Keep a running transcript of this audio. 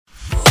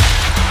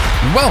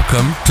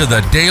Welcome to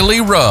the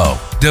Daily Row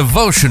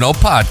Devotional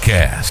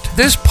Podcast.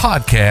 This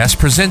podcast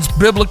presents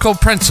biblical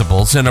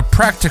principles in a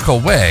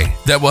practical way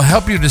that will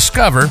help you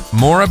discover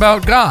more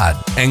about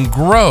God and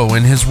grow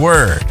in His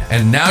Word.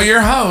 And now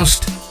your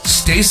host,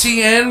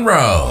 Stacey Ann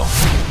Rowe.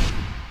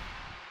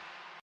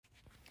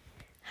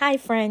 Hi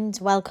friends,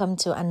 welcome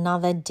to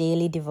another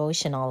daily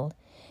devotional.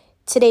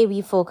 Today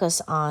we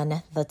focus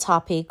on the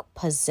topic,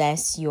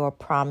 possess your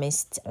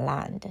promised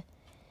land.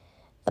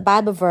 The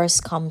Bible verse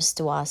comes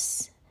to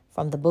us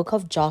from the book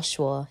of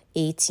Joshua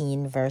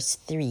 18 verse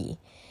 3,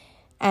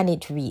 and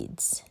it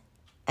reads,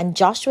 "And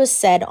Joshua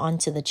said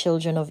unto the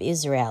children of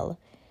Israel,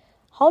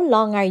 How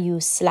long are you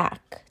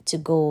slack to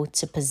go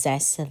to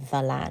possess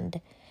the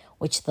land,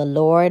 which the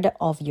Lord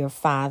of your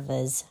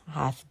fathers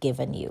hath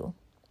given you?"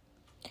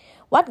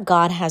 What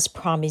God has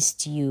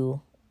promised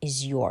you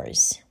is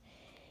yours.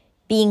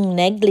 Being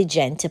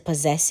negligent to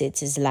possess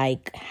it is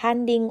like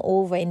handing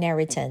over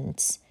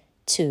inheritance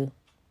to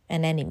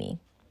an enemy.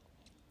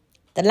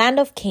 The land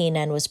of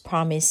Canaan was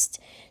promised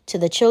to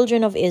the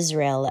children of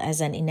Israel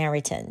as an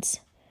inheritance.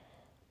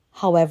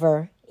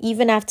 However,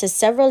 even after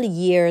several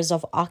years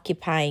of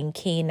occupying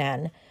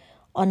Canaan,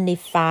 only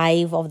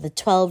 5 of the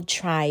 12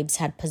 tribes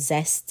had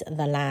possessed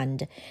the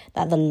land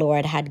that the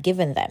Lord had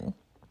given them.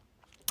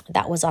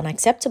 That was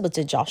unacceptable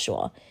to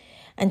Joshua.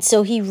 And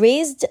so he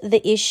raised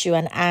the issue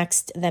and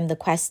asked them the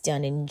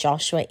question in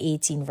Joshua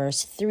 18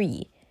 verse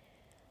 3.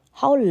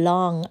 How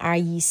long are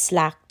ye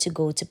slack to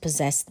go to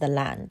possess the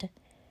land?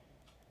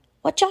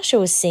 What Joshua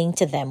was saying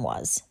to them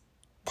was,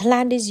 the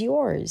land is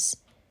yours.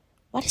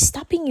 What is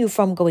stopping you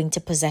from going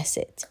to possess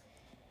it?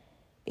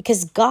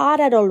 Because God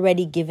had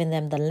already given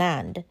them the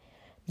land,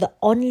 the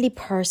only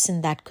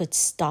person that could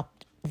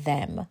stop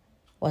them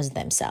was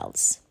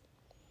themselves.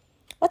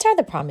 What are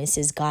the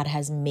promises God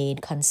has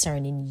made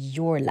concerning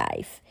your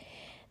life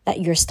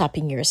that you're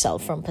stopping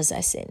yourself from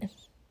possessing?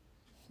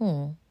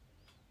 You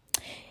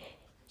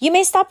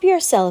may stop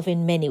yourself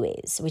in many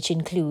ways, which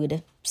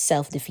include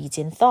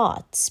self-defeating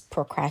thoughts,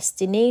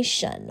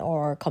 procrastination,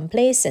 or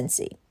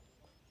complacency.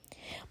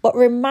 But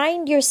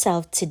remind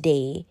yourself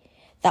today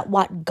that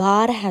what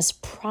God has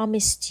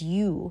promised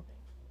you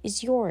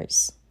is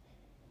yours.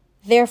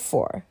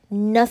 Therefore,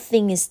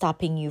 nothing is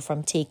stopping you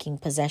from taking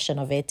possession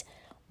of it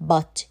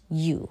but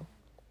you.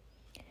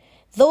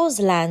 Those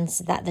lands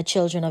that the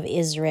children of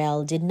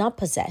Israel did not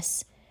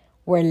possess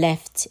were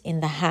left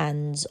in the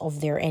hands of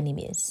their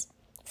enemies,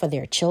 for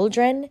their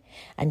children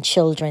and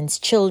children's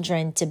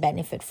children to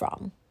benefit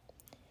from.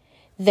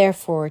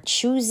 Therefore,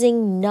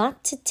 choosing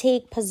not to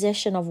take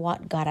possession of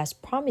what God has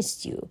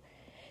promised you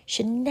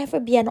should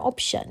never be an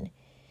option,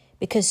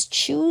 because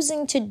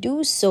choosing to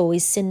do so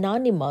is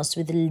synonymous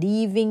with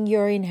leaving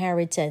your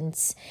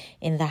inheritance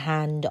in the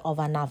hand of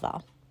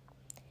another.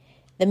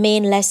 The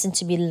main lesson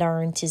to be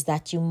learned is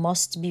that you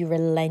must be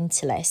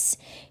relentless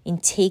in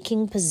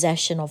taking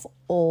possession of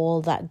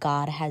all that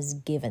God has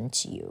given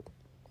to you.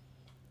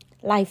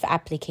 Life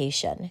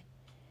application.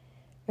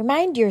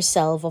 Remind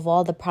yourself of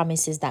all the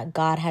promises that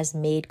God has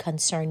made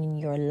concerning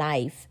your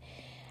life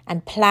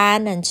and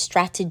plan and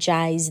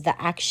strategize the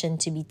action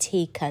to be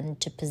taken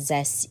to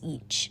possess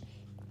each.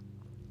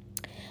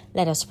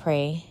 Let us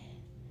pray.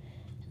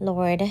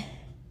 Lord,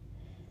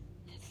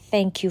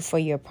 thank you for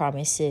your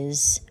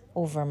promises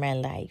over my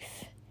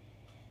life.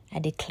 I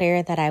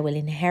declare that I will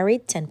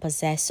inherit and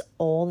possess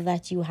all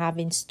that you have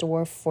in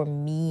store for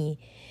me.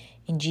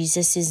 In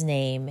Jesus'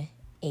 name,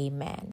 amen.